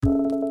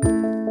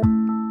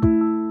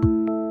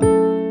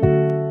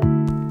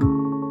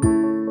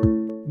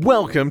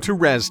Welcome to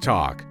Res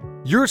Talk,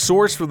 your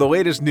source for the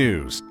latest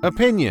news,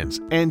 opinions,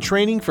 and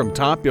training from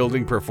top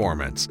building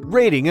performance,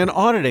 rating, and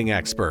auditing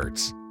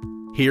experts.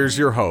 Here's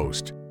your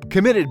host,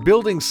 committed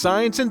building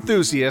science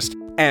enthusiast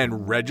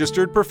and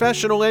registered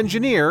professional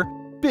engineer,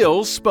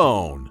 Bill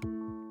Spohn.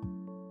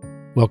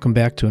 Welcome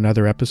back to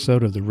another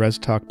episode of the Res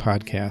Talk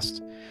podcast.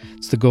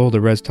 It's the goal of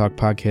the Res Talk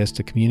podcast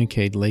to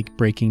communicate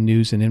late-breaking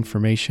news and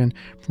information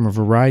from a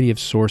variety of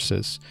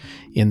sources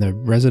in the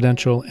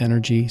residential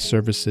energy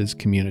services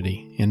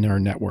community in our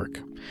network.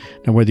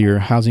 Now, whether you're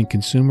a housing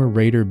consumer,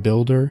 rater,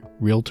 builder,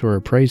 realtor, or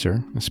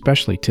appraiser,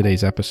 especially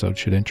today's episode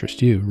should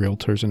interest you,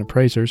 realtors and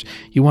appraisers,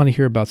 you want to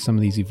hear about some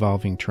of these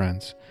evolving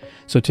trends.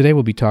 So today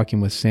we'll be talking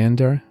with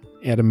Sandra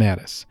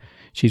Adomatis.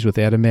 She's with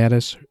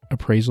Adomatis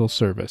Appraisal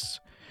Service.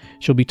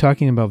 She'll be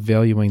talking about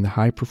valuing the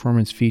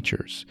high-performance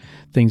features,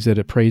 things that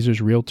appraisers,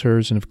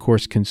 realtors, and of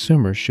course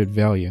consumers should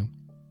value,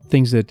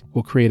 things that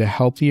will create a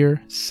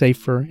healthier,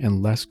 safer,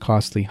 and less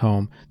costly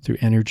home through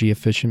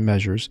energy-efficient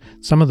measures,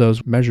 some of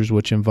those measures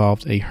which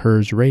involved a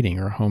HERS rating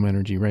or home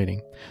energy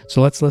rating.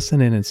 So let's listen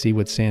in and see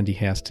what Sandy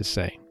has to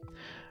say.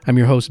 I'm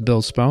your host,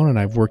 Bill Spohn, and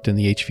I've worked in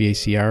the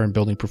HVACR and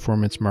building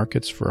performance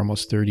markets for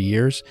almost 30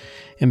 years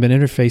and been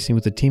interfacing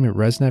with the team at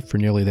ResNet for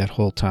nearly that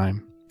whole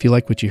time. If you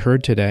like what you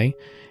heard today,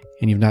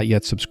 and you've not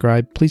yet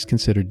subscribed, please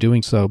consider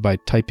doing so by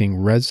typing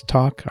Res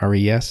Talk,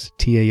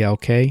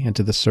 R-E-S-T-A-L-K,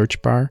 into the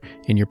search bar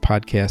in your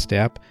podcast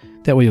app.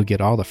 That way you'll get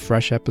all the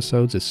fresh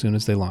episodes as soon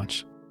as they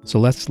launch. So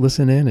let's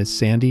listen in as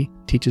Sandy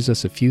teaches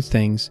us a few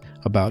things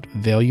about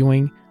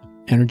valuing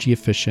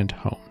energy-efficient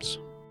homes.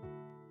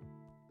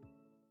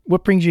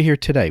 What brings you here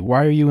today?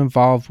 Why are you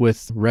involved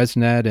with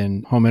ResNet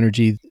and home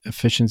energy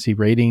efficiency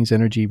ratings,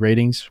 energy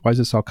ratings? Why does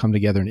this all come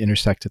together and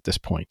intersect at this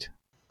point?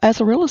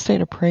 As a real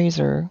estate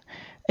appraiser,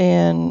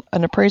 and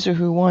an appraiser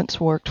who once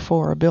worked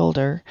for a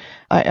builder,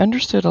 I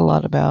understood a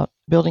lot about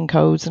building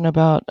codes and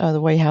about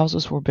the way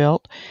houses were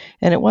built.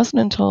 And it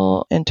wasn't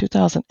until in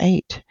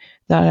 2008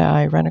 that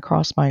I ran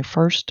across my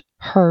first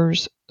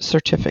HERS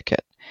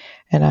certificate,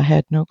 and I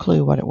had no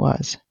clue what it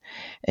was.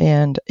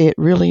 And it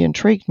really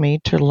intrigued me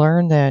to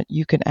learn that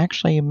you can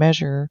actually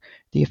measure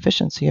the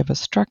efficiency of a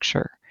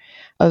structure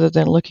other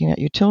than looking at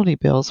utility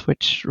bills,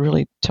 which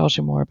really tells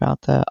you more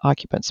about the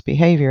occupant's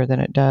behavior than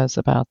it does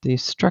about the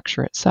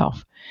structure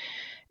itself.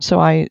 So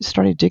I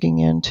started digging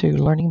into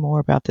learning more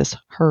about this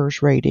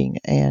HERS rating,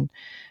 and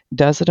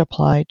does it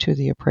apply to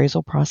the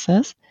appraisal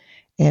process?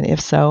 And if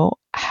so,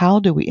 how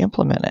do we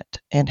implement it,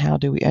 and how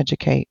do we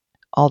educate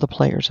all the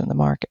players in the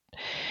market?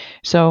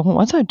 So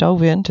once I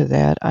dove into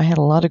that, I had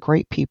a lot of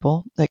great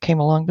people that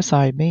came along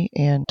beside me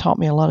and taught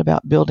me a lot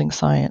about building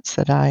science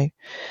that I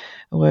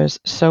was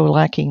so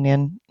lacking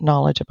in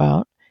knowledge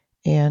about.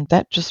 And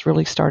that just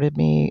really started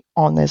me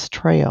on this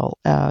trail.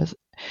 A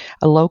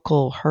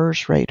local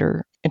HERS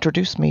rater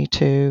introduced me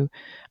to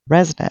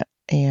ResNet,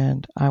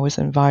 and I was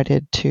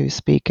invited to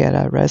speak at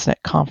a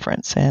ResNet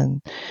conference.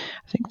 And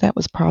I think that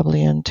was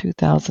probably in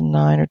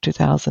 2009 or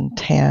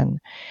 2010.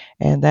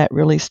 And that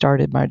really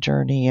started my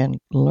journey in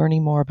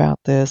learning more about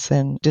this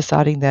and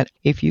deciding that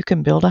if you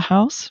can build a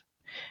house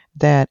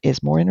that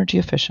is more energy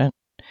efficient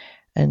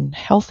and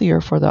healthier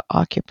for the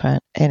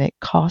occupant, and it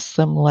costs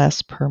them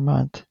less per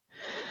month,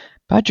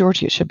 by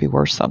Georgie, it should be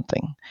worth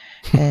something.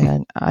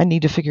 And I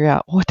need to figure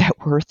out what that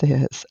worth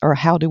is, or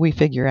how do we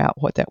figure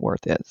out what that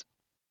worth is?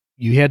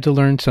 You had to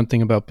learn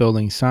something about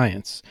building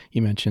science.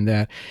 You mentioned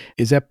that.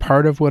 Is that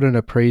part of what an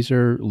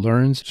appraiser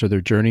learns, so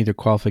their journey, their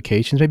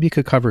qualifications? Maybe you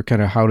could cover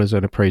kind of how does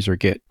an appraiser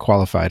get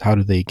qualified? How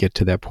do they get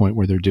to that point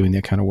where they're doing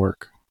that kind of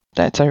work?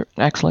 That's an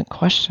excellent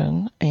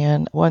question,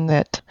 and one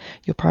that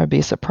you'll probably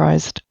be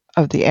surprised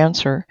of the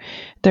answer.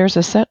 There's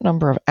a set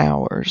number of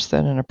hours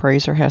that an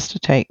appraiser has to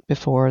take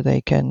before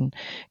they can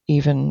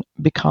even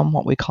become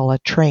what we call a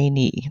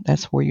trainee.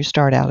 That's where you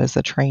start out as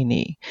a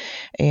trainee.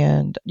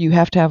 And you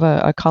have to have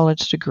a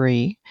college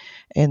degree,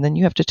 and then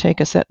you have to take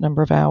a set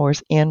number of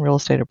hours in real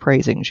estate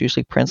appraising,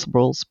 usually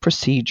principles,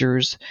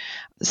 procedures,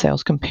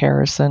 sales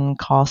comparison,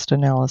 cost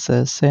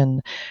analysis,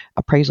 and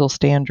appraisal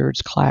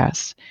standards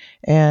class.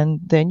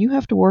 And then you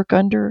have to work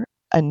under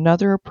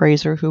another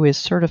appraiser who is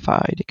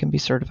certified. It can be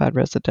certified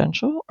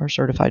residential or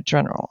certified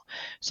general.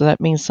 So that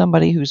means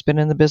somebody who's been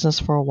in the business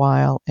for a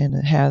while and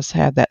has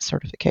had that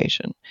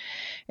certification.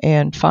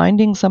 And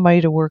finding somebody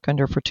to work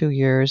under for 2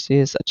 years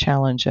is a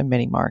challenge in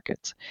many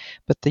markets.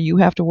 But you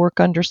have to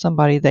work under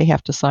somebody, they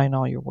have to sign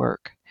all your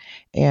work.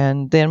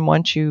 And then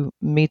once you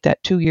meet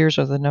that 2 years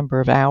or the number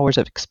of hours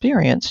of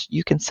experience,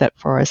 you can set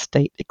for a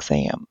state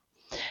exam.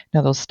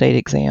 Now, those state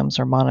exams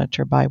are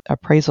monitored by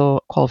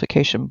appraisal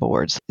qualification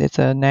boards. It's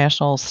a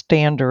national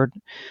standard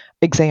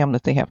exam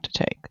that they have to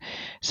take.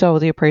 So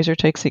the appraiser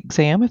takes the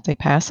exam. If they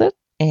pass it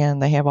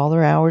and they have all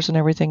their hours and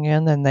everything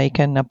in, then they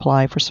can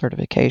apply for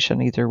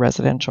certification, either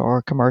residential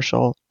or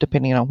commercial,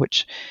 depending on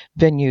which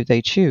venue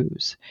they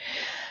choose.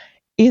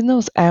 In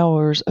those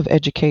hours of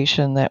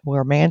education that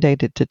we're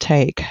mandated to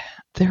take,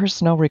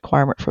 there's no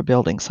requirement for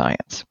building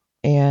science.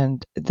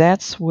 And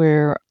that's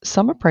where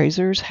some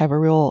appraisers have a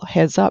real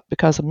heads up,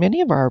 because many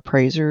of our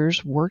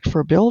appraisers worked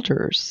for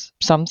builders,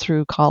 some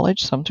through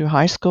college, some through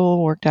high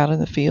school, worked out in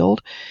the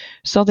field.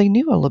 So they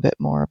knew a little bit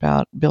more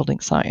about building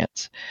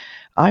science.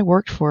 I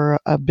worked for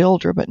a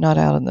builder, but not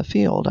out in the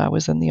field. I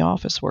was in the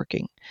office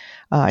working.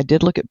 I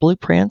did look at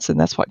blueprints, and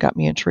that's what got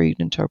me intrigued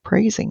into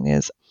appraising.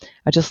 Is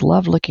I just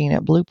love looking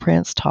at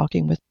blueprints,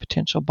 talking with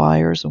potential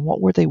buyers, and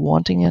what were they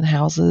wanting in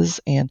houses,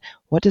 and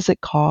what does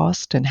it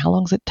cost, and how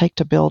long does it take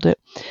to build it.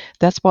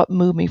 That's what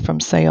moved me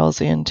from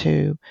sales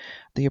into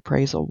the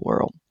appraisal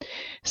world.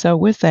 So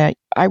with that,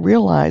 I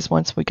realized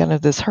once we got into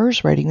this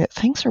HERS rating that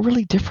things are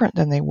really different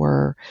than they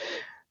were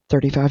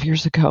 35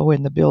 years ago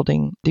in the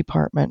building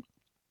department.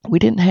 We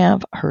didn't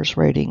have HERS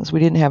ratings. We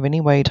didn't have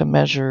any way to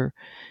measure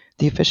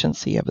the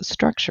efficiency of a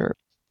structure.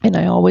 And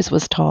I always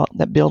was taught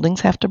that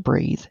buildings have to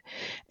breathe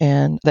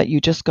and that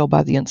you just go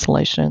by the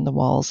insulation in the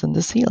walls and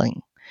the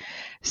ceiling.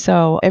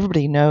 So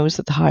everybody knows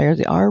that the higher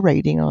the R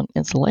rating on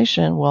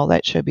insulation, well,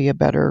 that should be a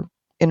better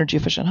energy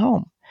efficient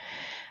home.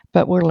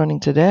 But we're learning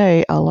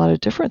today a lot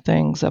of different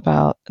things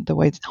about the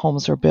way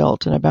homes are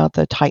built and about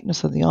the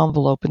tightness of the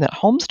envelope, and that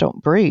homes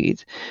don't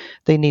breathe.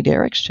 They need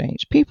air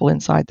exchange. People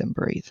inside them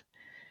breathe.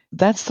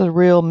 That's the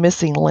real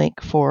missing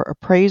link for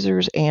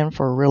appraisers and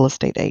for real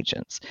estate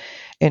agents.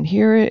 And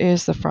here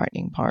is the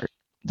frightening part.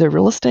 The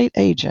real estate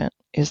agent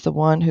is the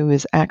one who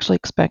is actually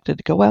expected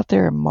to go out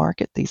there and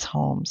market these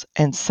homes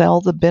and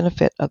sell the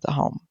benefit of the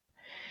home.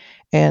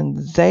 And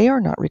they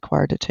are not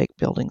required to take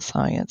building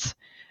science.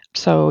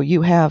 So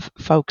you have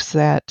folks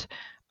that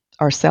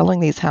are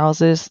selling these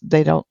houses.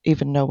 They don't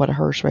even know what a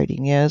HERS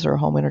rating is or a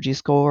home energy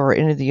score or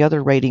any of the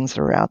other ratings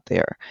that are out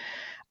there.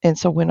 And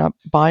so when a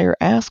buyer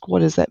asks, what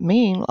does that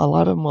mean? A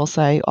lot of them will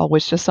say, oh,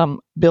 it's just some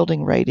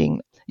building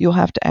rating. You'll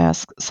have to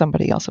ask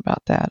somebody else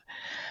about that.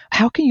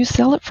 How can you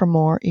sell it for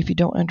more if you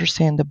don't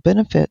understand the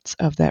benefits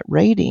of that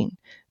rating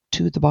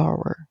to the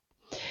borrower?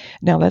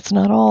 Now, that's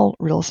not all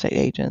real estate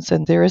agents,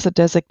 and there is a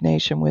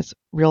designation with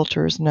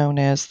realtors known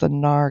as the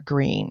NAR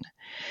Green.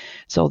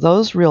 So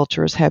those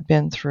realtors have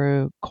been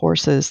through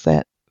courses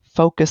that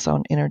focus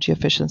on energy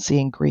efficiency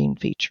and green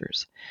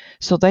features.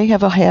 So they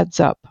have a heads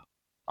up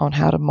on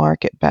how to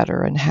market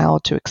better and how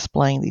to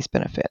explain these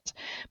benefits.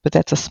 But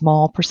that's a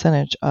small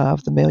percentage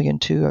of the 1.2 million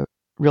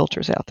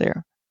realtors out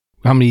there.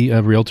 How many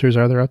realtors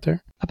are there out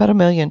there? About 1.2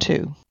 million.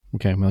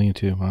 Okay, 1.2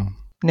 million. Wow.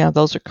 Now,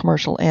 those are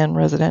commercial and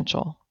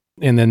residential.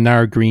 And then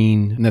NAR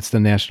Green, and that's the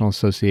National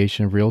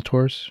Association of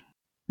Realtors?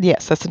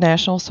 Yes, that's the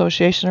National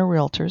Association of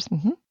Realtors.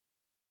 Mm-hmm.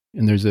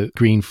 And there's a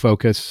green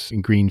focus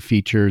and green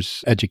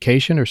features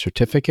education or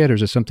certificate, or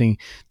is it something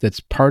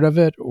that's part of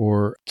it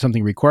or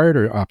something required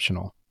or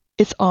optional?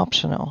 It's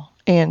optional.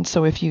 And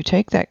so if you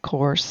take that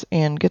course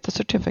and get the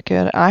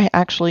certificate, I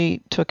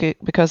actually took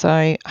it because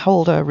I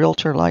hold a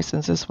realtor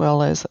license as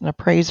well as an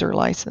appraiser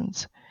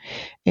license.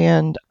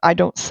 And I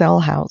don't sell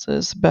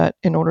houses, but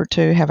in order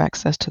to have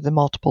access to the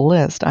multiple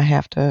list, I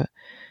have to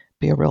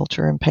be a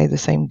realtor and pay the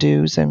same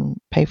dues and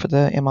pay for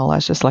the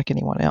MLS just like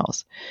anyone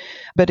else.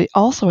 But it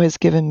also has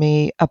given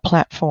me a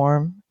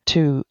platform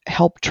to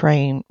help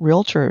train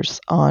realtors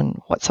on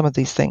what some of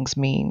these things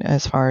mean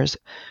as far as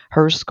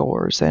HERS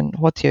scores and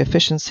what the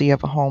efficiency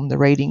of a home, the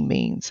rating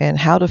means, and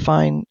how to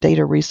find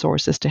data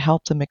resources to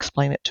help them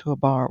explain it to a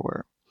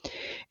borrower.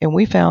 And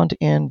we found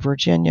in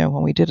Virginia,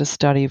 when we did a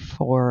study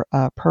for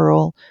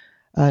Pearl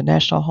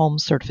National Home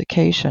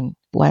Certification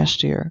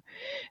last year,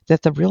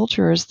 that the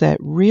realtors that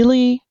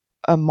really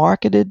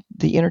marketed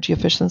the energy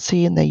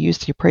efficiency and they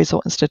used the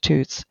Appraisal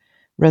Institute's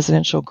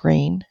Residential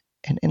Green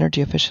and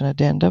Energy Efficient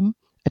Addendum,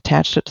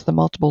 attached it to the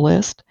multiple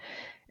list,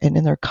 and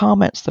in their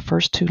comments, the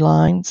first 2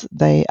 lines,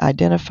 they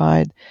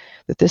identified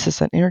that this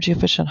is an energy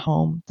efficient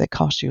home that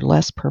costs you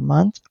less per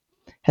month,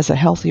 has a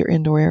healthier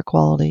indoor air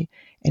quality,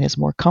 and is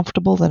more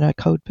comfortable than a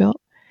code built.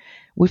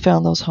 We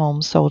found those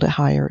homes sold at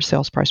higher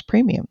sales price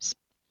premiums.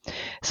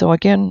 So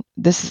again,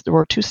 there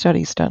were 2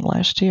 studies done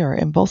last year,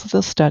 and both of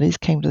those studies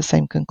came to the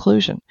same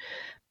conclusion.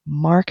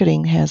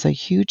 Marketing has a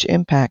huge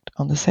impact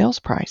on the sales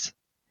price.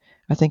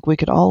 I think we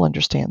could all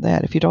understand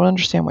that. If you don't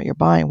understand what you're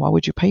buying, why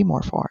would you pay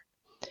more for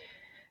it?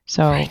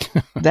 So Right.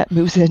 that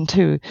moves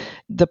into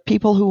the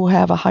people who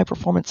have a high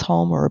performance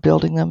home or are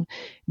building them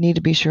need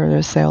to be sure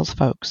their sales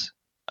folks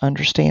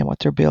understand what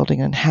they're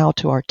building and how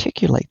to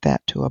articulate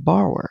that to a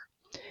borrower,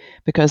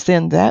 because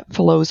then that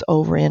flows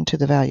over into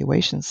the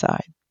valuation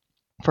side.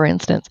 For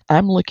instance,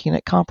 I'm looking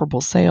at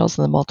comparable sales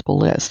in the multiple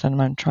list, and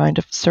I'm trying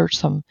to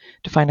search them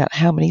to find out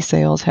how many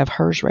sales have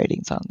HERS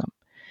ratings on them.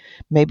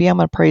 Maybe I'm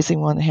appraising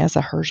one that has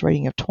a HERS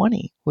rating of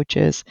 20, which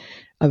is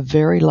a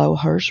very low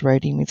HERS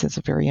rating, means it's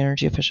a very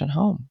energy efficient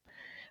home.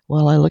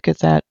 Well, I look at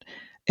that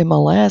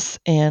MLS,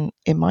 and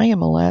in my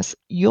MLS,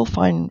 you'll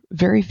find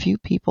very few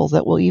people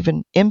that will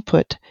even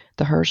input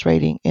the HERS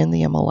rating in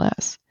the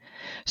MLS.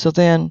 So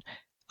then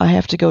I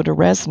have to go to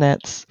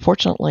ResNets.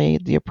 Fortunately,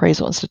 the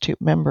Appraisal Institute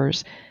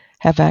members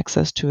have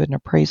access to an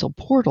appraisal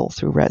portal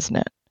through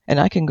ResNet. And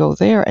I can go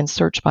there and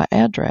search by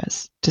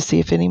address to see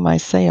if any of my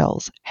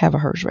sales have a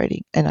HERS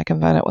rating. And I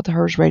can find out what the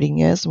HERS rating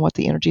is and what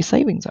the energy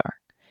savings are.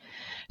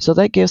 So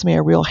that gives me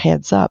a real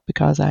heads up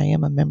because I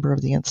am a member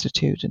of the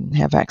Institute and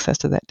have access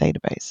to that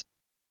database.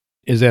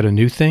 Is that a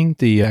new thing,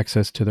 the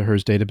access to the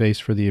HERS database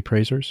for the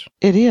appraisers?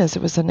 It is.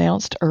 It was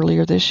announced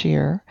earlier this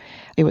year.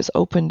 It was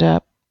opened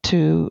up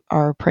to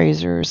our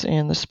appraisers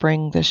in the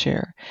spring this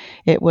year.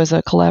 It was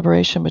a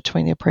collaboration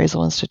between the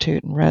Appraisal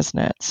Institute and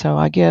ResNet. So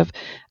I give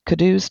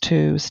kudos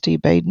to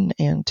Steve Baden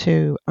and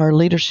to our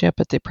leadership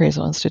at the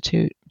Appraisal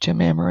Institute, Jim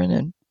Ameren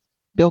and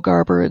Bill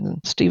Garber and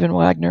Stephen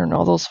Wagner and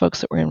all those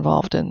folks that were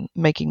involved in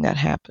making that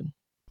happen.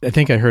 I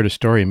think I heard a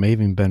story, it may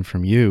have even been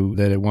from you,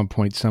 that at one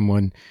point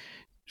someone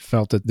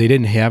felt that they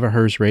didn't have a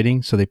HERS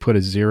rating, so they put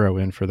a 0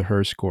 in for the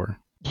HERS score.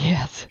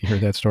 Yes. You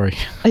heard that story?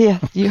 Yeah,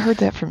 you heard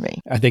that from me.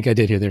 I think I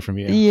did hear that from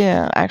you.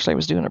 Yeah, actually I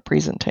was doing a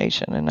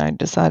presentation and I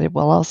decided,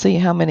 well, I'll see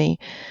how many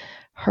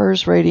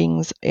HERS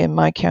ratings in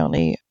my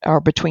county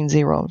are between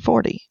 0 and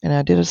 40. And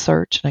I did a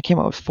search and I came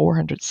up with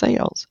 400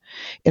 sales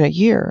in a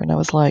year. And I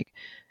was like,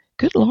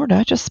 good Lord,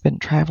 I just been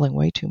traveling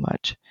way too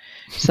much.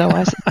 So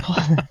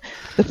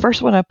the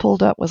first one I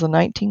pulled up was a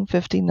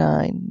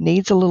 1959,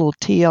 needs a little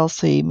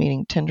TLC,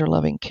 meaning tender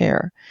loving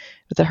care,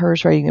 with a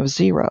HERS rating of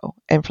 0.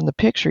 And from the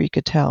picture, you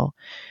could tell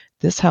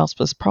this house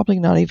was probably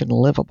not even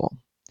livable.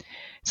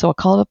 So I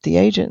called up the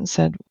agent and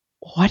said,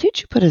 why did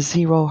you put a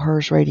 0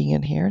 HERS rating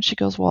in here? And she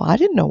goes, well, I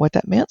didn't know what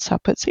that meant, so I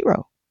put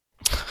 0.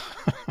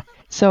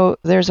 So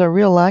there's a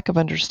real lack of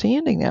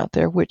understanding out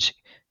there, which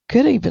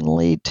could even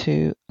lead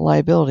to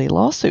liability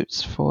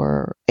lawsuits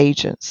for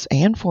agents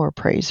and for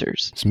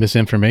appraisers. It's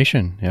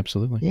misinformation.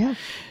 Absolutely. Yeah.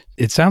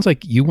 It sounds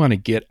like you want to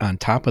get on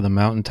top of the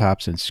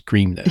mountaintops and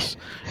scream this.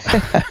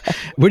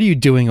 What are you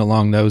doing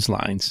along those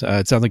lines?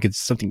 It sounds like it's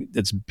something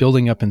that's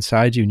building up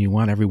inside you and you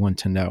want everyone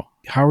to know.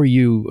 How are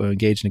you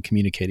engaged in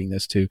communicating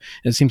this to? And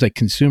it seems like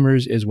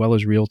consumers as well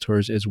as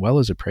realtors as well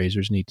as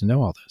appraisers need to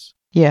know all this.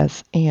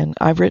 Yes, and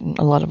I've written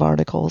a lot of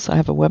articles. I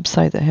have a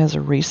website that has a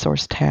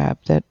resource tab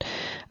that,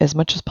 as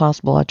much as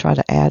possible, I try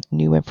to add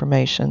new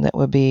information that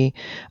would be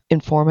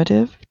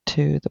informative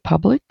to the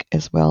public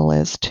as well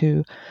as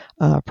to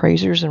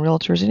appraisers and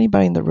realtors,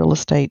 anybody in the real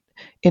estate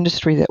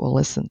industry that will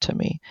listen to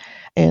me.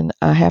 And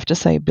I have to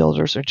say,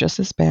 builders are just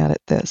as bad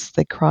at this.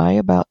 They cry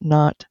about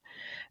not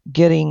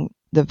getting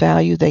the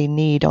value they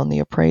need on the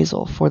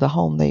appraisal for the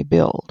home they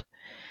build.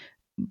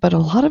 But a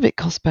lot of it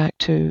goes back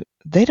to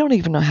they don't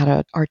even know how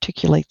to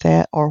articulate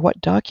that or what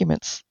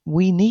documents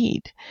we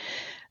need.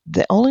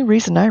 The only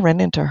reason I ran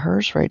into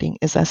HERS rating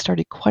is I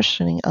started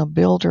questioning a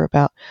builder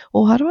about,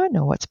 well, how do I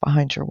know what's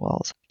behind your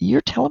walls?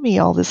 You're telling me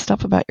all this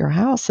stuff about your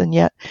house, and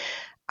yet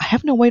I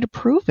have no way to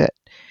prove it.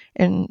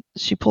 And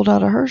she pulled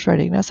out a HERS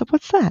rating, and I said,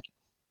 what's that?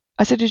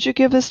 I said, did you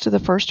give this to the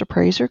first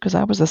appraiser? Because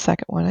I was the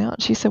second one out.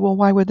 And she said, well,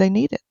 why would they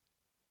need it?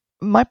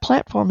 My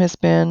platform has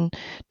been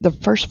the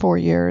first 4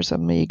 years of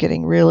me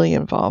getting really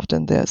involved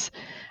in this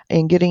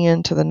and getting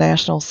into the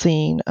national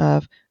scene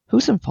of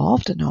who's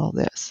involved in all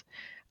this.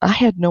 I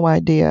had no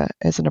idea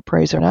as an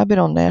appraiser, and I've been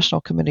on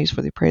national committees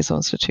for the Appraisal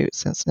Institute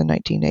since the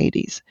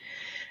 1980s,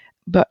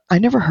 but I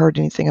never heard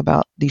anything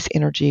about these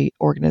energy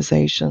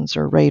organizations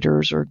or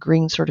raters or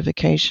green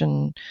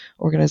certification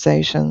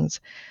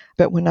organizations.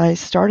 But when I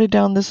started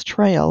down this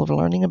trail of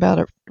learning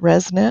about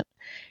ResNet,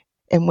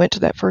 and went to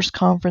that first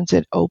conference,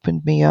 it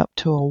opened me up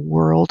to a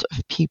world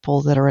of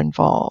people that are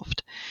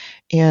involved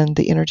in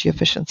the energy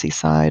efficiency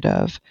side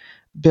of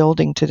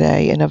building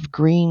today and of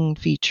green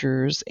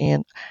features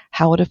and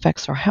how it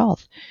affects our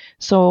health.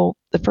 So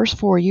the first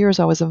 4 years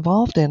I was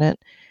involved in it,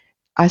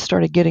 I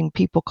started getting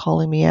people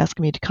calling me,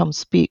 asking me to come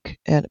speak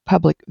at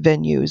public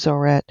venues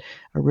or at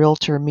a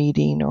realtor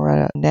meeting or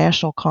at a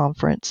national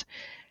conference.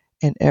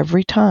 And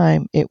every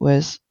time it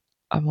was,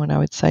 when I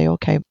would say,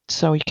 okay,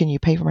 so can you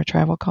pay for my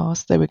travel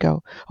costs? They would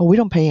go, oh, we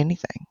don't pay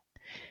anything.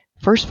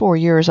 First 4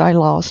 years, I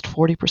lost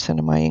 40%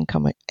 of my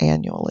income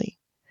annually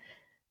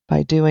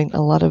by doing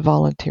a lot of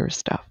volunteer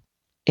stuff.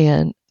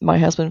 And my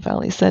husband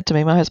finally said to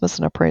me, my husband's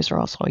an appraiser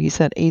also, he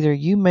said, either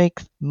you make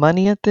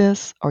money at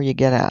this or you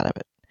get out of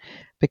it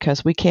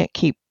because we can't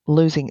keep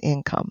losing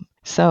income.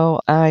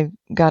 So I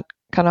got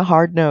kind of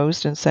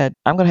hard-nosed and said,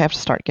 I'm going to have to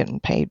start getting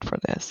paid for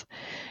this.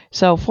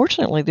 So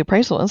fortunately, the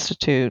Appraisal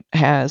Institute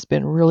has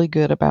been really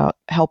good about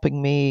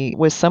helping me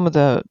with some of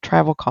the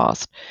travel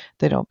costs.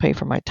 They don't pay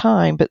for my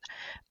time, but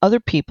other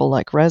people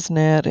like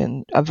ResNet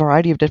and a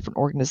variety of different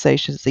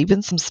organizations,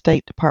 even some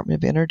state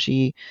Department of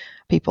Energy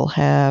people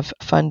have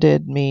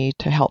funded me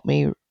to help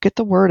me get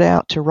the word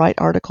out, to write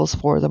articles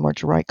for them or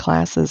to write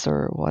classes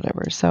or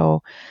whatever.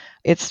 So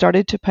it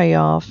started to pay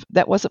off.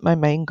 That wasn't my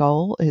main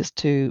goal, is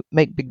to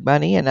make big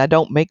money, and I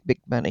don't make big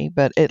money,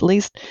 but at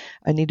least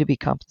I need to be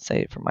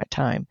compensated for my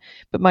time.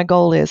 But my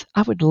goal is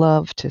I would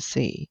love to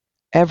see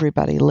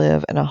everybody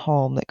live in a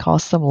home that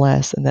costs them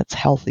less and that's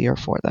healthier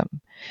for them.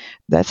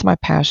 That's my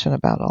passion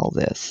about all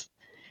this.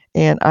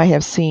 And I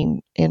have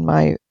seen in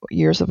my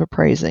years of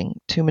appraising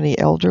too many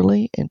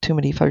elderly and too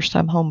many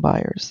first-time home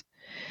buyers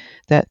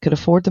that could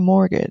afford the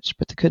mortgage,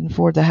 but they couldn't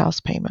afford the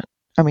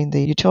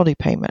the utility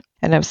payment.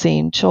 And I've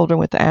seen children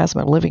with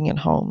asthma living in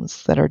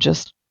homes that are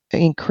just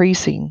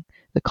increasing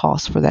the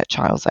cost for that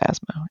child's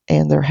asthma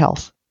and their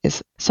health.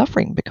 is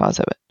suffering because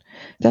of it.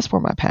 That's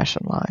where my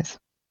passion lies.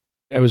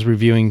 I was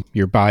reviewing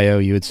your bio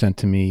you had sent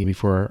to me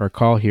before our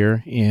call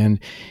here, and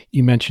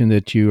you mentioned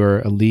that you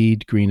are a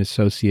lead green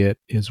associate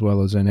as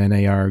well as an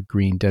NAR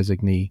green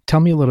designee.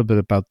 Tell me a little bit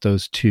about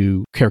those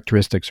two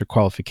characteristics or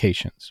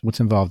qualifications. What's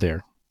involved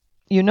there?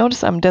 You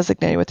notice I'm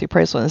designated with the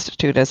Appraisal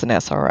Institute as an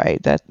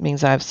SRA. That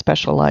means I've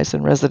specialized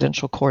in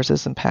residential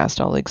courses and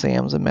passed all the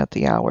exams and met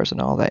the hours and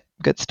all that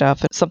good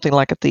stuff. It's something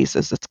like a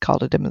thesis. It's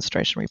called a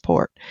demonstration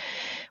report.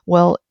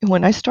 Well,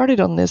 when I started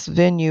on this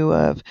venue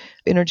of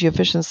energy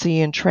efficiency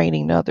and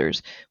training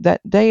others,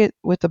 that day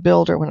with the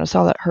builder, when I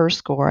saw that HER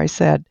score, I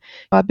said,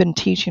 I've been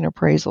teaching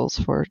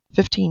appraisals for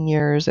 15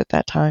 years at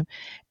that time,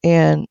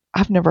 and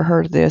I've never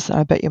heard of this, and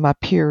I bet you my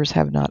peers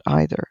have not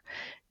either.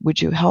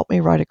 Would you help me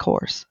write a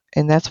course?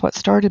 And that's what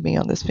started me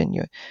on this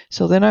venue.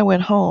 So then I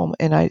went home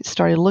and I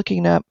started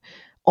looking up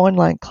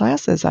online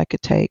classes I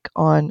could take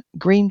on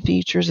green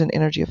features and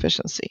energy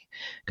efficiency.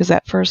 Because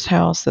that first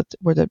house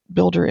where the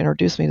builder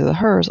introduced me to the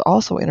HERS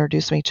also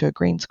introduced me to a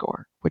green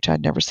score, which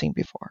I'd never seen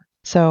before.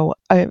 So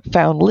I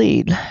found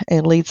LEED,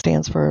 and LEED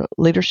stands for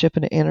Leadership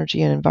in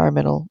Energy and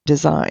Environmental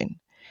Design.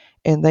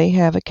 And they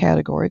have a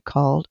category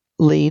called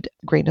LEED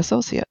Green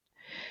Associate.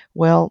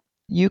 Well,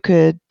 you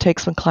could take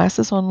some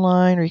classes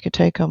online, or you could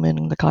take them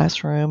in the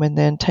classroom and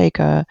then take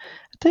I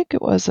think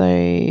it was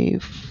a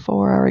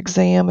 4-hour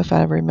exam, if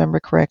I remember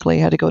correctly.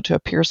 I had to go to a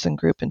Pearson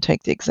group and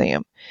take the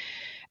exam.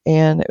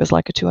 And it was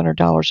like a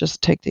 $200 just to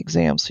take the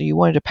exam. So you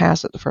wanted to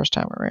pass it the first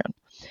time around.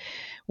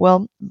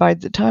 Well, by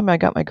the time I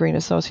got my green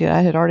associate,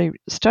 I had already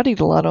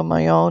studied a lot on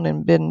my own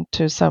and been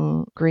to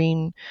some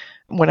green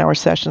 1-hour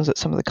sessions at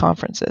some of the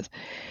conferences.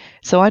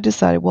 So I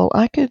decided, well,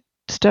 I could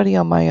study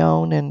on my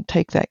own and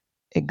take that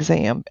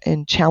exam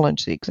and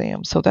challenge the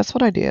exam. So that's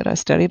what I did. I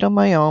studied on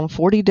my own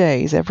 40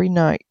 days every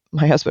night.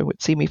 My husband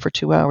would see me for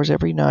 2 hours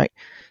every night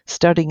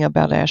studying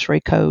about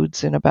ASHRAE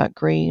codes and about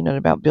green and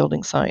about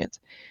building science.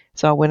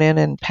 So I went in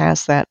and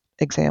passed that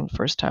exam the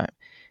first time.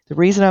 The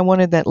reason I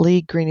wanted that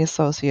LEED Green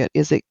Associate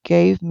is it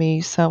gave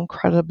me some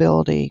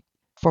credibility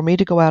for me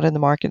to go out in the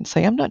market and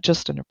say, I'm not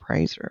just an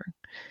appraiser.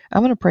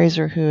 I'm an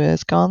appraiser who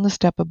has gone the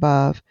step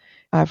above.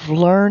 I've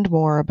learned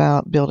more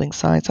about building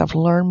science. I've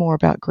learned more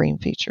about green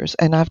features,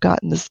 and I've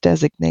gotten this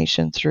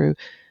designation through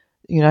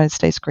the United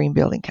States Green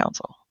Building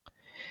Council.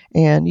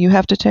 And you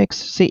have to take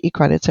CE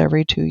credits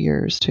every 2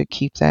 years to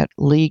keep that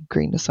LEED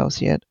Green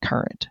Associate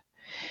current.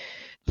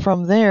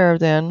 From there,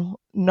 then,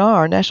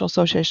 NAR, National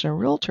Association of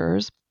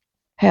Realtors,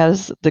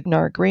 has the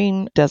NAR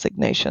Green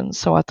designation.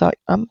 So I thought,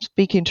 I'm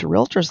speaking to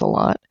realtors a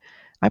lot.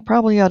 I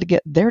probably ought to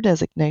get their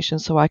designation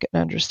so I can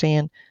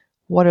understand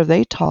what are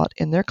they taught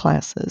in their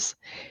classes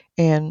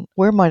and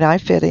where might I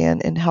fit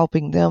in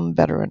helping them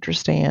better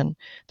understand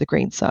the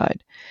green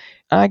side.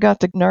 I got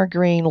the NAR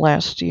Green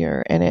last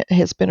year, and it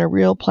has been a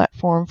real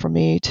platform for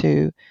me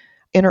to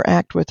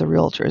interact with the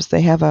realtors.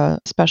 They have a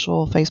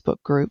special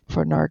Facebook group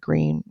for NAR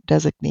Green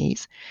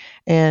designees,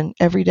 and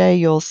every day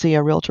you'll see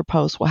a realtor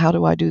post, well, how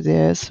do I do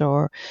this?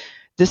 Or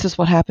this is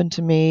what happened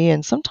to me.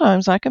 And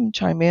sometimes I can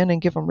chime in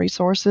and give them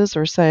resources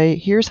or say,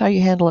 here's how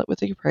you handle it with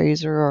the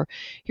appraiser, or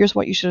here's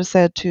what you should have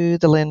said to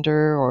the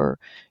lender, or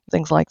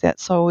things like that.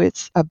 So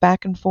it's a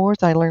back and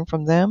forth. I learn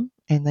from them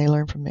and they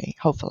learn from me,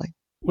 hopefully.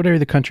 What area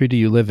of the country do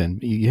you live in?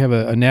 You have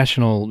a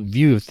national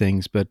view of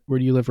things, but where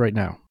do you live right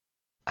now?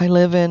 I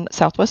live in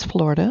Southwest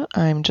Florida.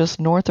 I'm just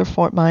north of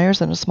Fort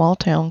Myers in a small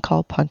town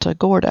called Punta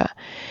Gorda.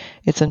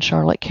 It's in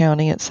Charlotte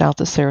County. It's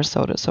south of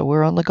Sarasota. So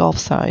we're on the Gulf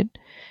side,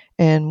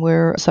 and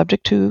we're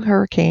subject to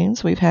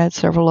hurricanes. We've had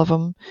several of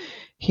them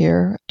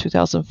here.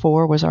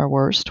 2004 was our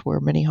worst, where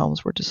many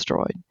homes were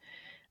destroyed.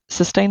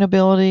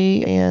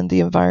 Sustainability and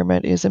the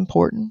environment is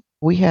important.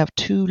 We have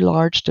 2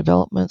 large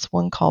developments,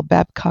 one called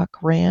Babcock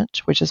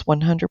Ranch, which is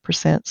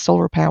 100%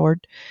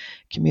 solar-powered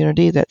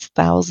community that's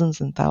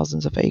thousands and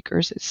thousands of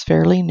acres. It's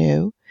fairly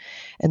new.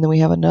 And then we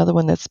have another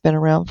one that's been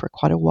around for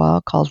quite a while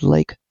called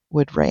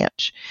Lakewood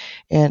Ranch,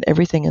 and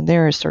everything in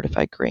there is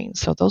certified green.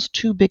 So those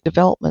 2 big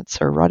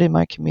developments are right in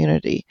my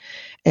community,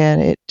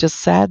 and it just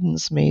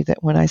saddens me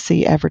that when I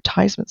see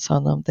advertisements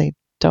on them, they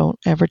don't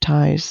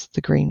advertise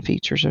the green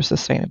features or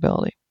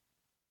sustainability.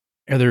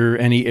 Are there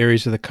any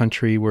areas of the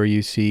country where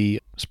you see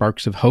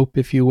sparks of hope,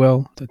 if you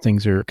will, that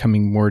things are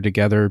coming more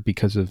together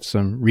because of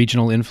some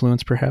regional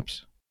influence,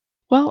 perhaps?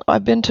 Well,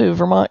 I've been to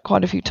Vermont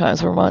quite a few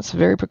times. Vermont's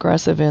very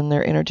progressive in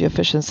their energy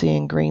efficiency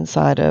and green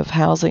side of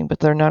housing, but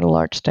they're not a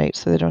large state,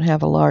 so they don't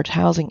have a large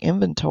housing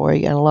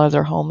inventory, and a lot of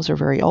their homes are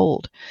very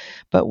old.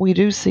 But we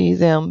do see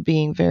them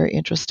being very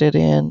interested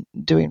in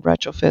doing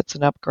retrofits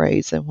and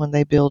upgrades, and when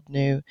they build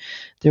new,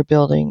 they're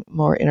building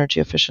more energy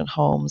efficient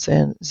homes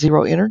and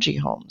zero energy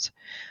homes.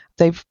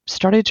 They've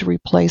started to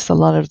replace a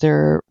lot of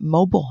their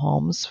mobile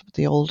homes,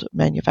 the old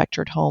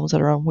manufactured homes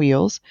that are on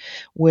wheels,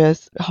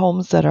 with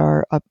homes that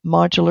are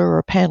modular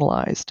or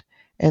panelized.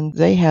 And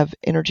they have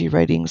energy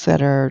ratings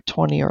that are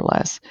 20 or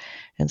less.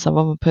 And some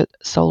of them put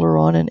solar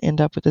on and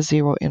end up with a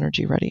zero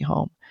energy ready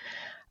home.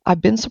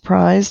 I've been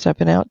surprised. I've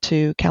been out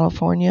to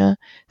California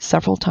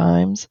several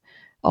times,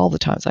 all the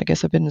times. I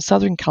guess I've been in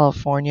Southern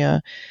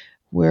California,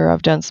 where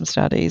I've done some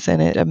studies,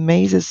 and it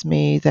amazes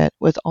me that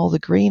with all the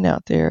green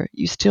out there,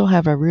 you still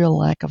have a real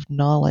lack of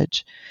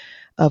knowledge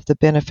of the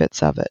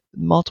benefits of it.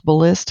 Multiple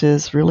list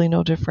is really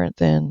no different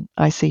than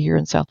I see here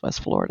in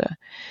Southwest Florida.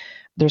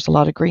 There's a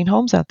lot of green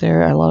homes out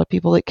there, a lot of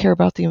people that care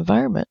about the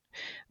environment,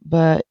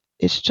 but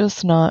it's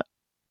just not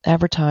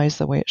advertised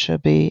the way it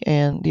should be,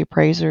 and the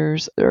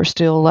appraisers are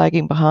still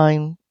lagging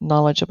behind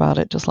knowledge about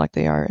it just like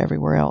they are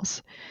everywhere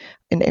else.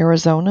 In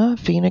Arizona,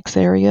 Phoenix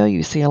area,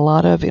 you see a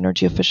lot of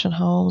energy efficient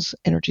homes,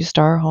 Energy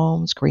Star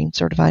homes, green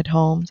certified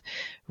homes,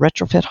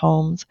 retrofit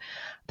homes.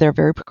 They're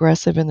very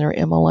progressive in their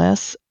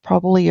MLS.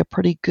 Probably a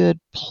pretty good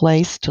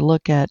place to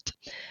look at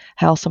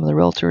how some of the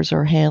realtors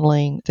are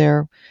handling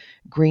their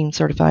green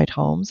certified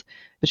homes,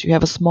 but you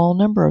have a small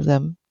number of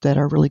them that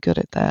are really good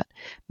at that.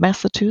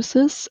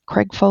 Massachusetts,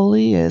 Craig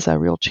Foley is a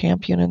real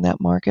champion in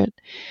that market.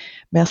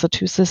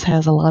 Massachusetts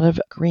has a lot of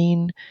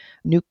green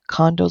new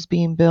condos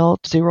being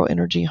built, zero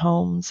energy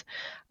homes,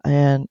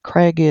 and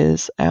Craig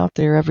is out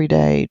there every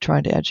day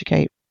trying to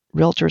educate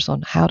realtors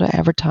on how to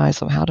advertise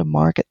them, how to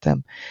market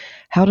them,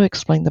 how to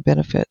explain the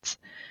benefits.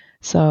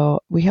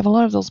 So we have a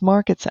lot of those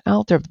markets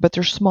out there, but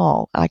they're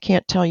small. I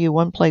can't tell you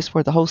one place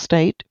where the whole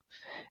state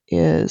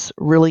is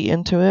really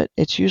into it.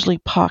 It's usually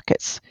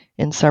pockets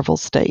in several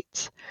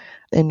states.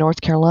 In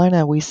North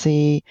Carolina, we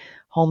see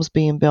homes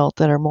being built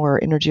that are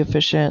more energy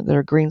efficient, that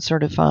are green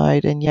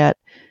certified, and yet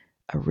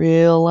a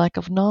real lack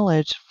of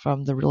knowledge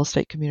from the real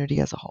estate community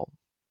as a whole.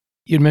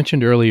 You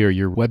mentioned earlier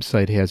your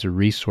website has a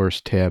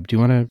resource tab. Do you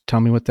want to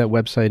tell me what that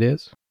website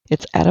is?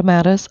 It's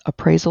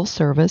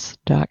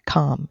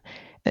AdomatisAppraisalService.com.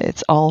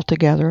 It's all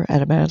together,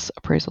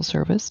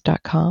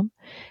 AdomatisAppraisalService.com.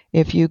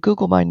 If you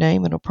Google my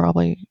name, it'll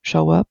probably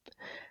show up.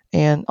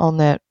 And on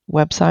that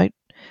website,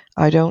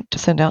 I don't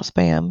send out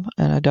spam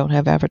and I don't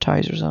have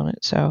advertisers on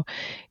it. So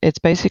it's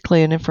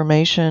basically an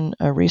information,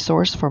 a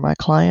resource for my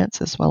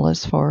clients as well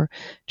as for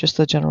just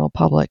the general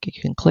public.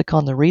 You can click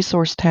on the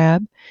resource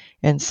tab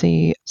and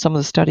see some of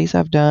the studies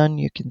I've done.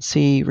 You can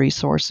see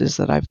resources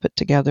that I've put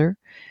together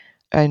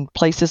and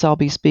places I'll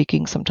be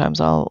speaking. Sometimes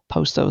I'll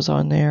post those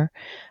on there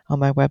on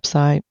my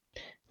website.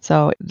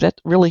 So that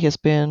really has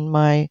been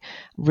my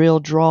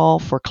real draw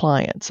for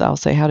clients. I'll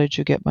say, how did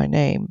you get my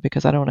name?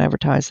 Because I don't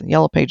advertise in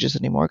Yellow Pages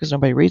anymore because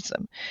nobody reads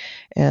them.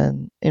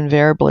 And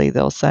invariably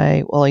they'll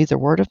say, well, either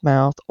word of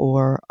mouth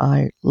or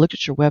I looked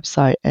at your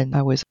website and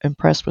I was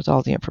impressed with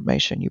all the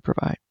information you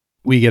provide.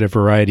 We get a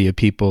variety of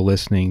people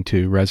listening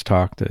to Res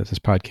Talk, this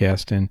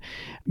podcast, and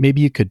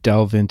maybe you could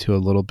delve into a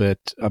little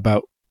bit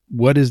about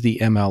what is the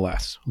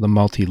MLS, the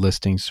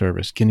multi-listing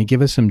service? Can you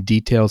give us some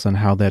details on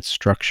how that's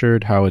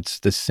structured, how it's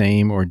the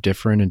same or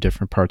different in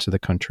different parts of the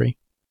country?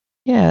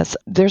 Yes,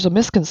 there's a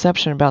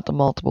misconception about the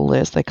multiple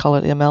list. They call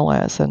it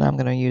MLS, and I'm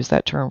going to use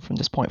that term from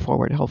this point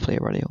forward. Hopefully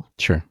everybody will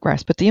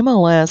grasp. But the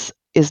MLS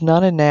is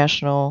not a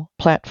national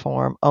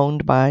platform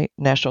owned by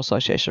National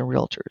Association of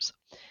Realtors.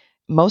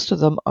 Most of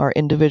them are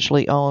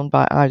individually owned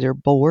by either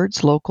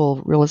boards,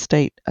 local real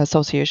estate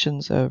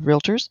associations of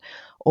realtors,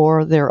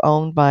 or they're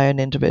owned by an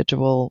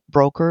individual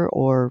broker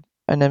or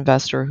an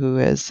investor who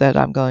has said,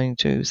 I'm going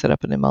to set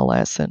up an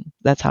MLS, and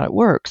that's how it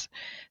works.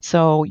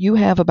 So you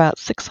have about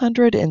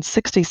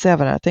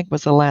 667, I think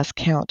was the last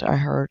count I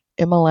heard,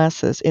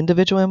 MLSs,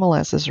 individual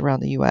MLSs around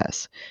the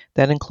U.S.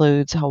 That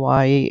includes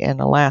Hawaii and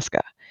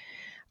Alaska.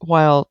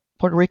 While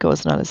Puerto Rico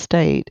is not a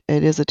state,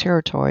 it is a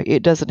territory.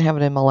 It doesn't have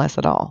an MLS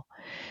at all.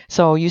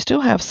 So you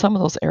still have some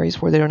of those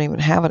areas where they don't even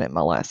have an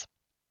MLS.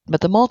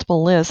 But the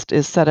multiple list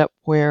is set up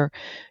where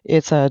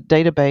it's a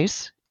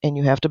database and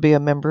you have to be a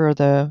member of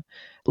the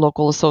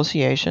local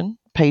association,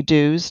 pay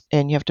dues,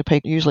 and you have to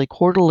pay usually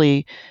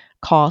quarterly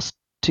cost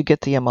to get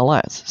the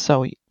MLS.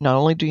 So not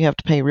only do you have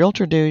to pay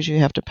realtor dues, you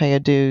have to pay a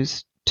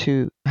dues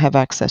to have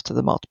access to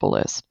the multiple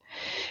list.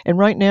 And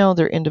right now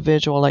they're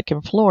individual. Like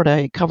in Florida,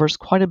 it covers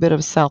quite a bit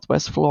of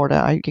Southwest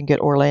Florida. I can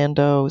get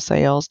Orlando,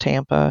 Sales,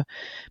 Tampa,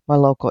 my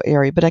local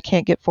area, but I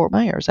can't get Fort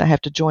Myers. I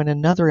have to join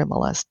another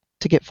MLS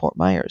to get Fort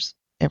Myers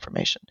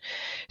information.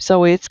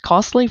 So it's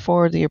costly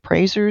for the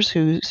appraisers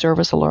who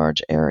service a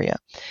large area.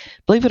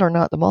 Believe it or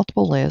not, the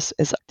multiple list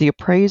is the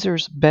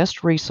appraiser's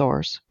best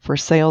resource for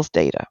sales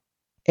data.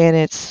 And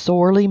it's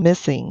sorely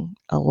missing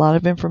a lot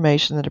of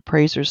information that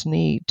appraisers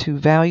need to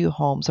value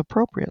homes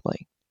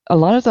appropriately. A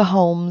lot of the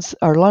homes,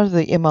 or a lot of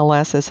the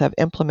MLSs have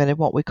implemented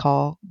what we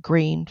call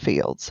green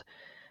fields.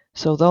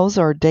 So those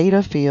are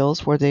data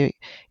fields where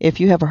if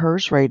you have a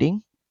HERS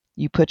rating,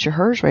 you put your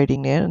HERS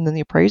rating in, and then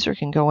the appraiser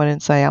can go in and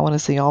say, I want to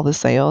see all the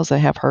sales that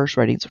have HERS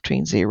ratings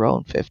between 0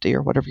 and 50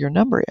 or whatever your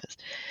number is.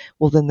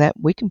 Well, then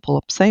we can pull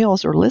up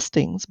sales or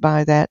listings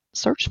by that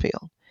search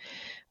field.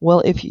 Well,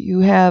 if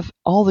you have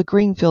all the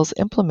green fields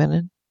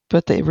implemented,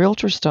 but the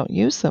realtors don't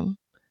use them,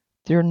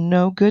 they're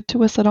no good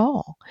to us at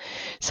all.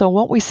 So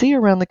what we see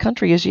around the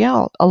country is,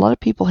 a lot of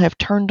people have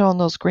turned on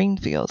those green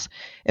fields.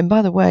 And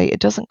by the way,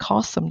 it doesn't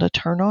cost them to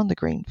turn on the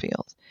green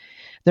fields.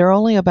 There are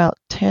only about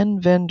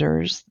 10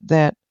 vendors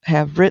that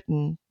have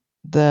written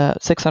the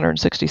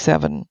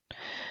 667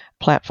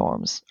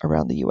 platforms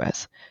around the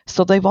U.S.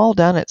 So they've all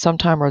done it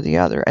sometime or the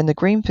other. And the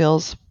green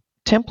fields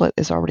template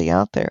is already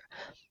out there.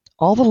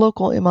 All the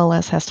local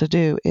MLS has to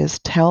do is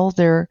tell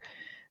their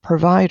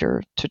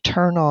provider to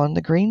turn on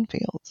the green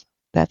fields.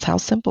 That's how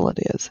simple it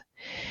is.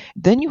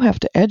 Then you have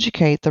to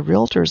educate the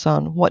realtors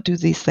on what do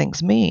these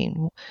things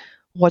mean?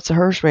 What's a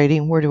HERS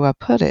rating? Where do I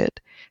put it?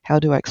 How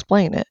do I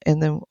explain it?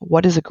 And then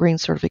what is a green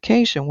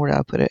certification? Where do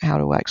I put it? How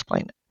do I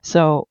explain it?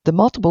 So the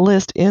multiple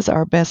list is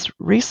our best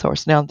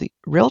resource. Now, the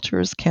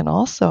realtors can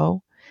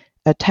also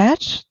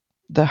attach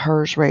the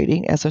HERS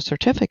rating as a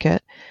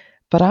certificate,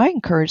 but I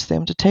encourage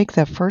them to take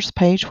that first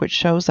page, which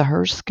shows the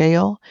HERS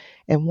scale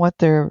and what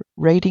their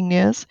rating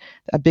is.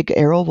 A big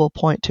arrow will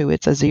point to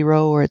it's a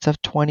 0 or it's a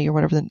 20 or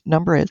whatever the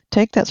number is.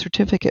 Take that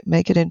certificate,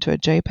 make it into a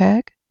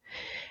JPEG,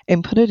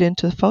 and put it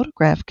into the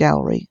photograph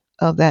gallery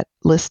of that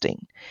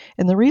listing.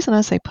 And the reason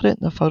I say put it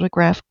in the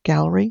photograph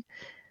gallery,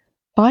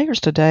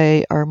 buyers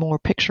today are more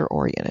picture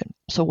oriented.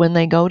 So when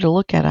they go to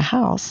look at a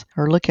house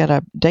or look at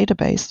a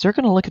database, they're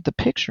going to look at the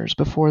pictures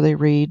before they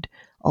read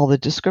all the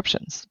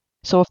descriptions.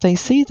 So if they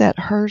see that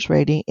HERS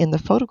rating in the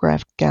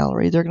photograph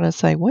gallery, they're going to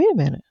say, wait a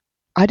minute,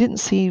 I didn't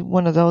see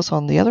one of those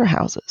on the other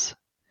houses.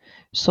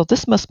 So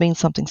this must mean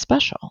something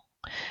special.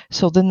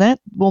 So then that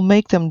will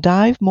make them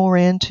dive more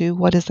into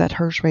what does that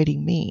HERS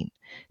rating mean.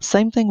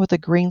 Same thing with the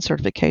green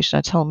certification.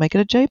 I tell them make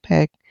it a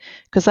JPEG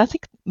because I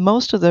think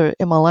most of the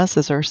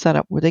MLSs are set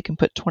up where they can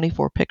put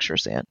 24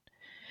 pictures in.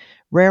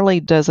 Rarely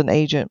does an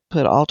agent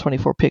put all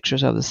 24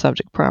 pictures of the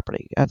subject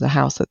property of the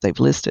house that they've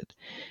listed.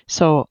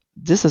 So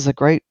this is a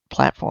great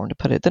platform to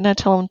put it. Then I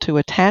tell them to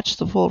attach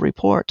the full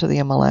report to the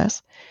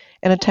MLS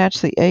and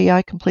attach the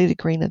AI completed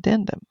green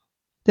addendum.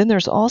 Then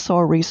there's also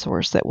a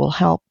resource that will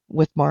help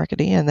with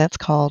marketing, and that's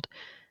called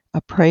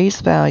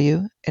Appraised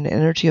Value and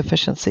Energy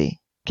Efficiency,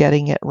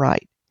 Getting It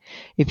Right.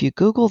 If you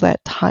Google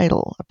that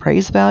title,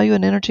 Appraised Value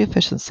and Energy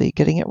Efficiency,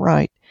 Getting It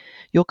Right,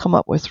 you'll come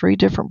up with 3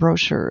 different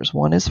brochures.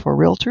 One is for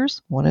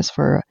realtors, one is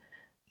for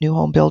new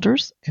home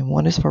builders, and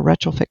one is for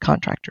retrofit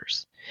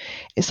contractors.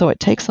 So it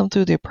takes them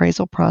through the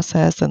appraisal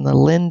process and the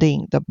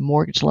lending, the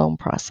mortgage loan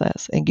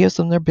process, and gives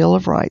them their Bill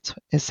of Rights,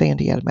 as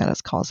Sandra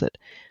Adomatis calls it.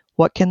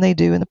 What can they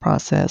do in the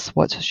process?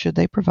 What should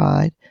they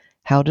provide?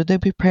 How do they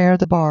prepare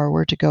the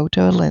borrower to go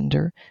to a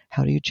lender?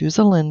 How do you choose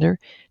a lender?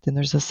 Then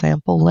there's a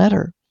sample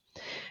letter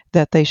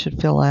that they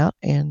should fill out.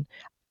 And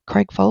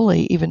Craig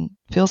Foley even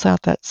fills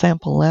out that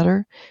sample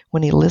letter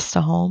when he lists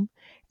a home,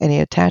 and he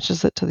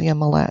attaches it to the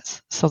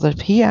MLS so that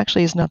if he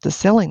actually is not the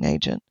selling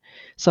agent,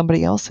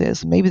 somebody else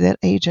is. Maybe that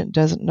agent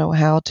doesn't know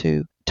how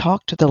to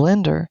talk to the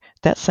lender.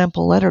 That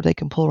sample letter they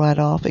can pull right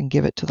off and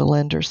give it to the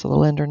lender so the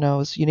lender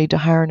knows you need to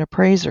hire an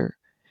appraiser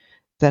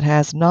that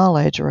has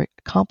knowledge or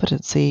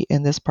competency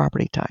in this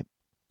property type.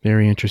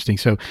 Very interesting.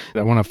 So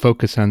I want to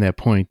focus on that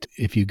point.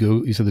 If you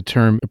go, you said the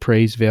term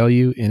appraised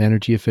value and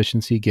energy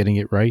efficiency, getting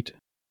it right.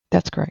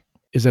 That's correct.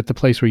 Is that the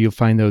place where you'll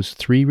find those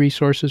 3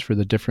 resources for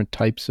the different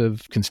types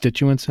of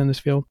constituents in this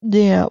field?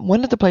 Yeah,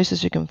 one of the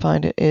places you can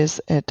find it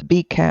is at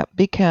BCAP.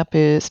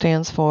 BCAP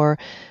stands for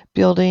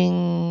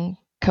Building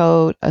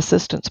Code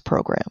Assistance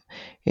Program.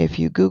 If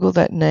you Google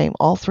that name,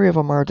 all 3 of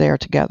them are there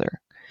together.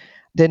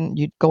 Then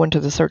you go into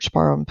the search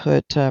bar and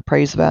put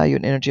appraised value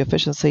and energy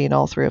efficiency, and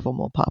all 3 of them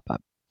will pop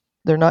up.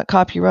 They're not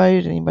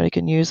copyrighted. Anybody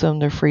can use them.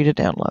 They're free to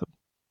download.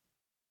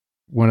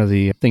 One of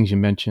the things you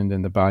mentioned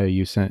in the bio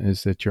you sent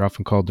is that you're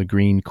often called the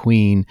green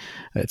queen.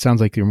 It sounds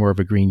like you're more of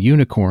a green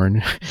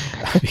unicorn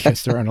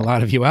because there aren't a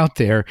lot of you out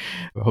there.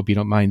 I hope you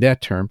don't mind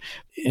that term.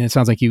 And it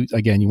sounds like you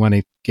want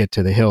to get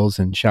to the hills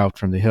and shout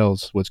from the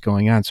hills what's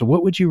going on. So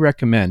what would you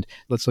recommend?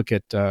 Let's look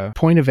at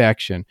point of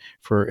action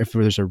for if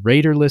there's a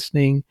rater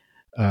listening,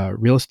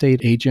 real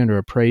estate agent or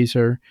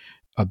appraiser,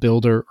 a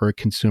builder, or a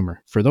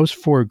consumer. For those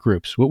 4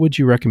 groups, what would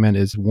you recommend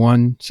as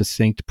one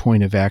succinct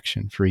point of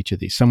action for each of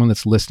these? Someone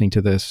that's listening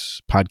to this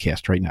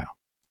podcast right now.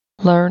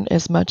 Learn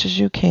as much as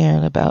you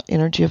can about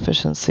energy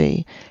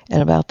efficiency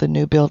and about the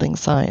new building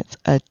science.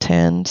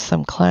 Attend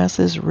some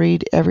classes,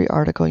 read every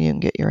article you can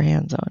get your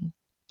hands on.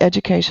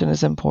 Education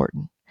is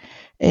important.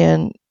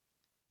 And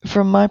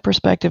from my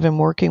perspective in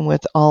working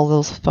with all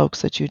those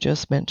folks that you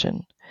just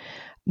mentioned,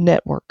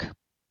 network.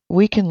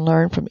 We can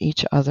learn from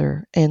each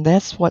other, and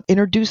that's what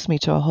introduced me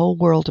to a whole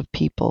world of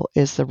people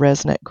is the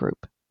ResNet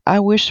group. I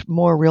wish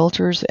more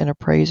realtors and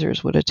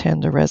appraisers would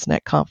attend the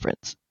ResNet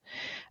conference.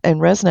 And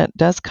ResNet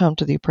does come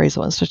to the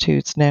Appraisal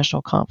Institute's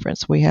national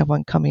conference. We have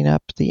one coming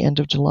up at the end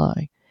of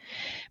July.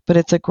 But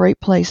it's a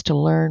great place to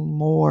learn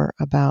more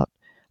about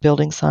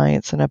building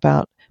science and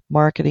about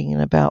marketing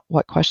and about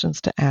what questions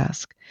to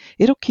ask.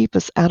 It'll keep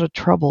us out of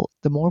trouble.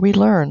 The more we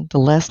learn, the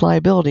less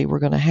liability we're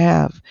going to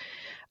have,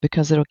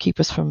 because it'll keep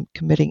us from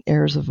committing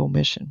errors of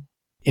omission.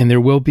 And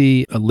there will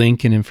be a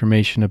link and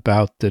information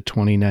about the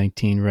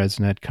 2019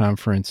 ResNet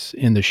conference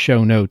in the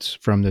show notes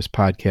from this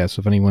podcast. So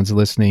if anyone's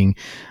listening,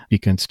 you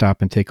can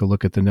stop and take a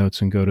look at the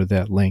notes and go to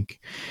that link.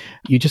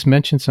 You just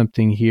mentioned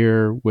something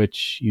here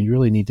which you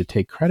really need to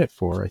take credit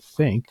for, I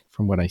think,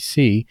 from what I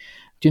see.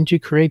 Didn't you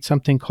create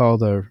something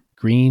called a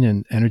green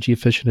and energy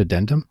efficient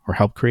addendum, or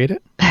help create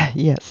it?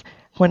 Yes.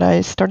 When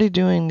I started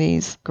doing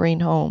these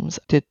green homes,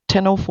 the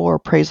 1004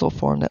 appraisal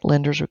form that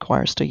lenders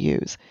require us to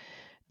use,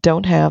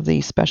 don't have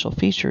these special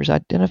features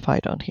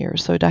identified on here.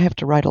 So I have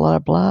to write a lot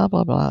of blah,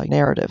 blah, blah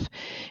narrative.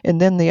 And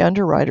then the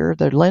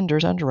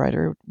lender's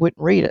underwriter,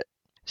 wouldn't read it.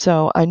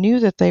 So I knew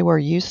that they were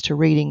used to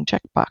reading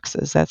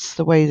checkboxes. That's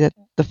the way that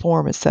the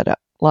form is set up,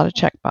 a lot of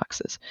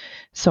checkboxes.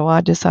 So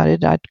I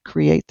decided I'd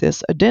create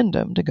this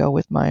addendum to go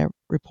with my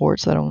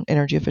reports that own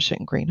energy efficient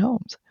and green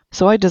homes.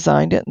 So I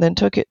designed it and then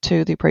took it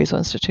to the Appraisal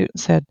Institute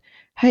and said,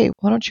 hey,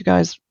 why don't you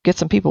guys get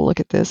some people to look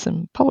at this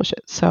and publish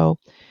it? So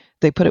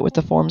they put it with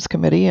the forms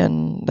committee,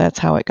 and that's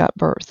how it got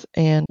birthed.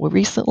 And we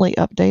recently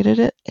updated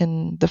it,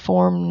 and the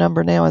form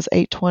number now is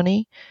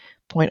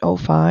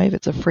 820.05.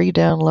 It's a free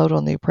download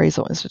on the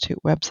Appraisal Institute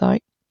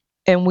website.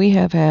 And we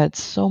have had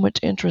so much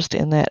interest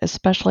in that,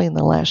 especially in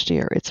the last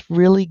year. It's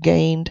really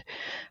gained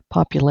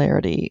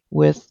popularity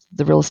with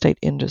the real estate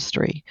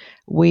industry.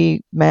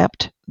 We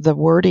mapped the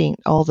wording,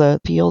 all the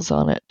fields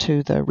on it,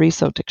 to the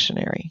RISO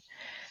dictionary,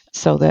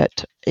 so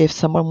that if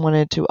someone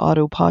wanted to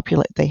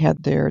auto-populate, they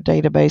had their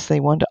database, they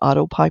wanted to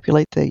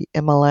auto-populate the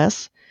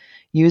MLS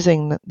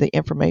using the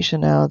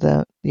information out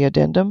of the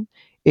addendum,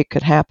 it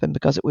could happen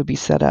because it would be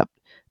set up,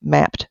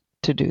 mapped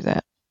to do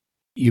that.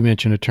 You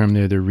mentioned a term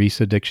there, the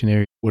RISA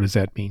dictionary. What does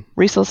that mean?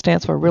 RISO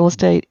stands for Real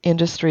Estate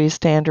Industry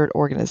Standard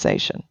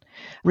Organization.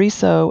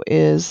 RISO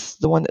is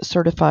the one that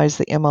certifies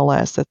the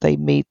MLS that they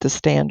meet the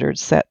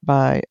standards set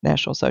by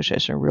National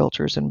Association of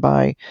Realtors and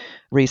by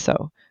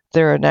RISO.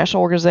 They're a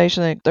national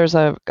organization. There's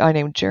a guy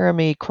named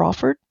Jeremy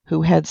Crawford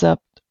who heads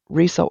up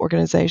RISO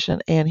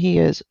organization, and he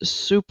is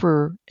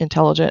super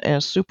intelligent and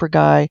a super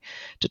guy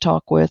to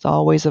talk with,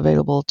 always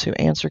available to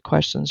answer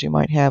questions you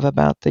might have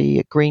about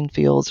the green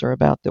fields or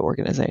about the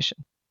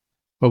organization.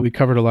 Well, we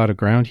covered a lot of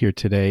ground here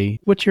today.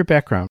 What's your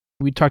background?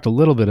 We talked a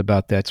little bit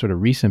about that sort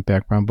of recent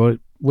background, but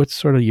what's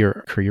sort of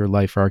your career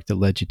life arc that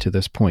led you to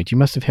this point? You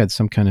must have had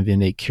some kind of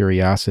innate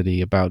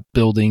curiosity about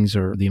buildings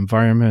or the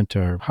environment,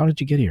 or how did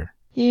you get here?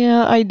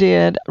 Yeah, I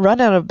did. Right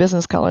out of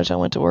business college, I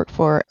went to work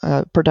for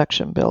a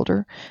production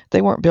builder.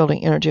 They weren't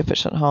building energy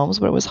efficient homes,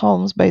 but it was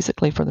homes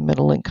basically for the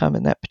middle income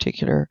in that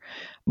particular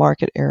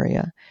market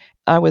area.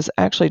 I was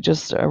actually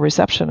just a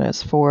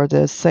receptionist for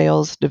the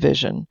sales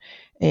division,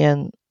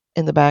 and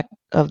in the back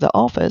of the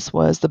office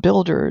was the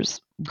builders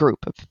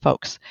group of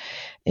folks.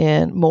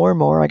 And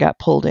more I got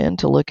pulled in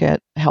to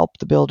help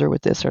the builder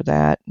with this or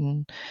that.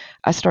 And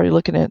I started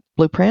looking at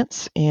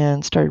blueprints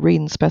and started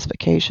reading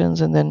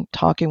specifications and then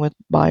talking with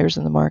buyers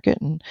in the market.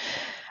 And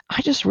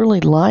I just really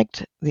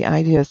liked the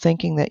idea of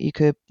thinking that you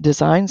could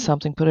design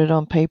something, put it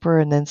on paper,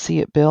 and then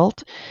see it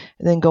built,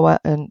 and then go out.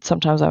 And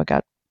sometimes I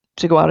got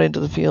to go out into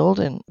the field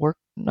and work,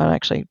 not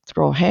actually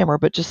throw a hammer,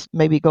 but just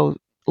maybe go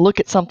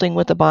look at something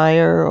with a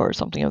buyer or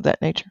something of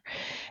that nature.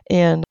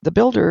 And the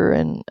builder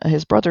and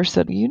his brother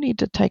said, you need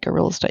to take a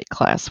real estate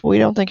class. We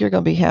don't think you're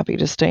going to be happy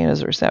to stay in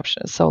as a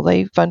receptionist. So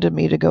they funded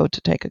me to go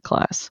to take a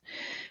class.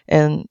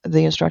 And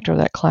the instructor of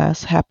that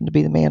class happened to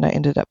be the man I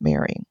ended up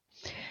marrying,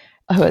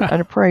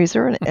 an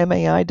appraiser, an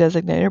MAI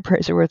designated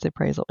appraiser with the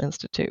Appraisal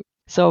Institute.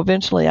 So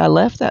eventually I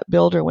left that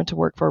builder and went to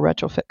work for a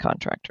retrofit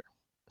contractor.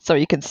 So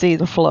you can see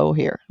the flow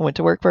here. I went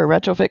to work for a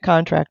retrofit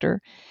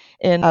contractor,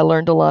 and I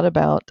learned a lot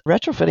about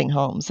retrofitting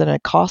homes and a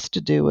cost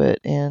to do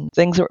it and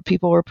things that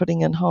people were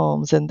putting in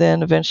homes. And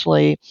then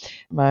eventually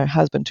my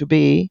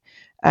husband-to-be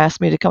asked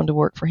me to come to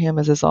work for him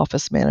as his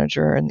office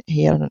manager. And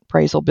he had an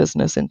appraisal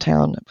business in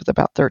town with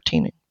about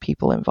 13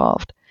 people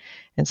involved.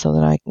 And so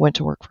then I went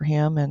to work for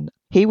him. And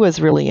he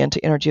was really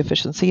into energy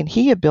efficiency, and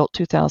he had built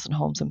 2,000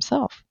 homes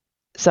himself.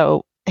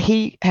 So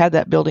he had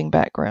that building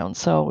background.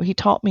 So he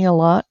taught me a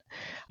lot.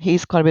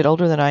 He's quite a bit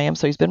older than I am,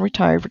 so he's been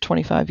retired for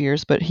 25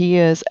 years, but he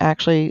is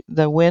actually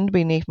the wind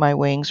beneath my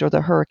wings or the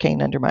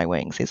hurricane under my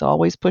wings. He's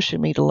always pushing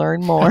me to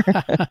learn more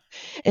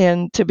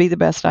and to be the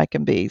best I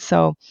can be.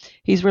 So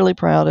he's really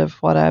proud of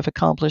what I've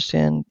accomplished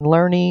in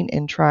learning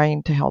and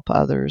trying to help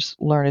others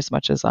learn as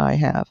much as I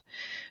have.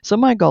 So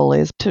my goal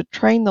is to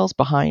train those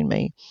behind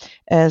me.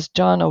 As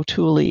John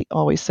O'Toole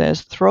always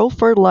says, throw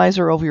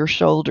fertilizer over your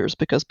shoulders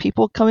because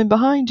people coming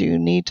behind you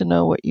need to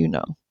know what you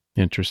know.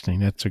 Interesting.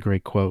 That's a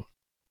great quote.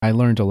 I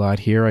learned a lot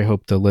here. I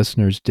hope the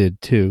listeners did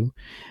too.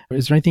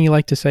 Is there anything you'd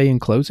like to say in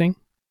closing?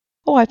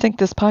 Oh, I think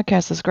this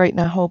podcast is great,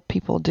 and I hope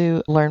people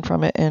do learn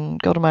from it and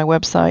go to my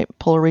website,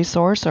 pull a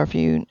resource, or if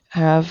you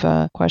have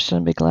a question,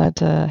 I'd be glad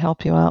to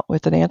help you out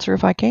with an answer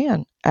if I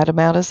can.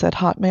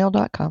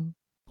 Adomatis@hotmail.com.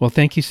 Well,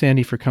 thank you,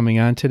 Sandy, for coming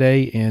on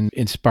today and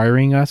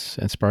inspiring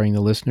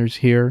the listeners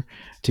here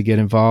to get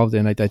involved.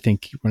 And I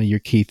think one of your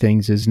key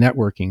things is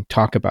networking.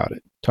 Talk about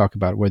it. Talk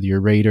about whether you're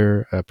a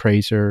rater,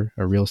 appraiser,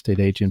 a real estate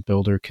agent,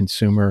 builder,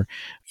 consumer.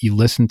 You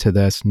listen to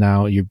this,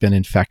 now you've been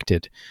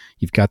infected.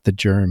 You've got the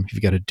germ.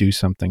 You've got to do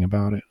something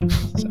about it.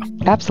 So.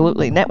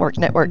 Absolutely. Network.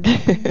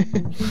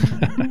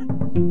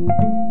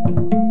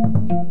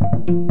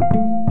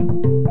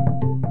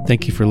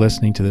 Thank you for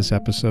listening to this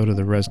episode of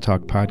the Res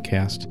Talk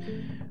podcast.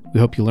 We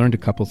hope you learned a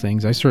couple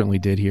things. I certainly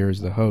did here as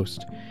the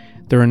host.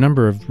 There are a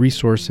number of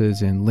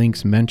resources and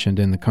links mentioned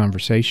in the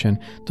conversation.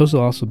 Those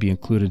will also be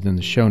included in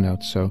the show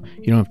notes, so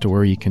you don't have to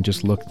worry. You can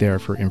just look there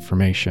for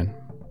information.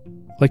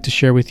 I'd like to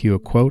share with you a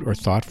quote or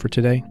thought for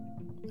today.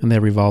 and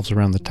that revolves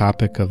around the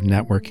topic of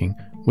networking,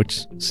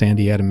 which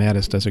Sandra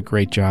Adomatis does a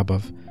great job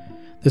of.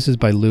 This is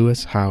by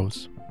Lewis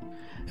Howes.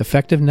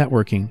 Effective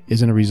networking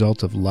isn't a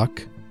result of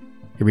luck.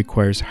 It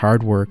requires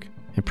hard work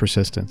and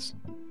persistence.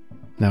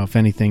 Now, if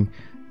anything,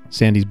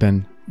 Sandy's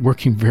been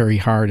working very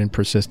hard and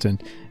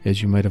persistent,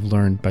 as you might have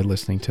learned by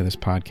listening to this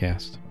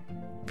podcast.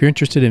 If you're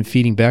interested in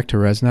feeding back to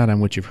ResNet on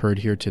what you've heard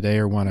here today,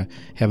 or want to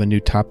have a new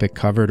topic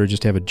covered, or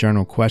just have a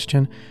general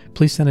question,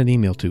 please send an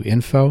email to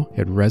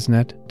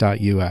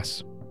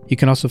info@resnet.us. You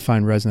can also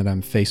find ResNet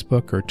on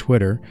Facebook or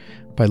Twitter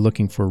by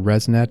looking for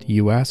ResNet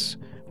US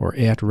or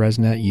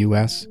 @ResNet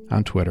US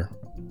on Twitter.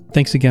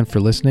 Thanks again for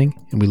listening,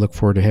 and we look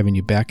forward to having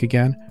you back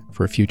again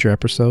for a future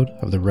episode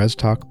of the Res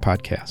Talk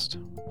Podcast.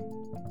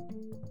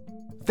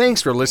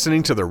 Thanks for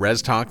listening to the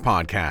Res Talk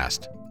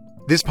Podcast.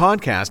 This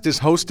podcast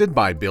is hosted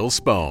by Bill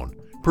Spohn,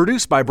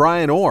 produced by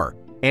Brian Orr,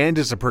 and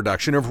is a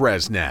production of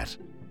ResNet,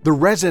 the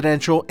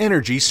Residential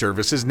Energy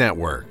Services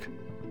Network.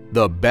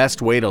 The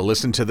best way to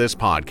listen to this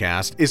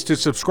podcast is to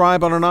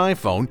subscribe on an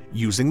iPhone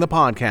using the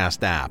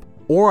podcast app,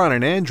 or on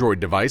an Android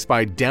device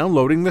by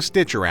downloading the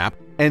Stitcher app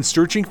and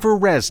searching for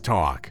Res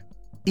Talk.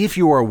 If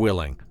you are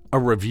willing, a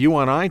review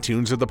on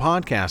iTunes or the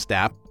podcast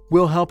app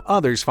will help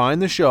others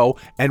find the show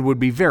and would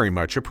be very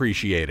much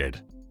appreciated.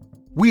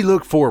 We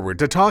look forward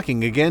to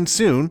talking again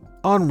soon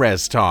on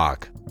Res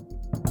Talk.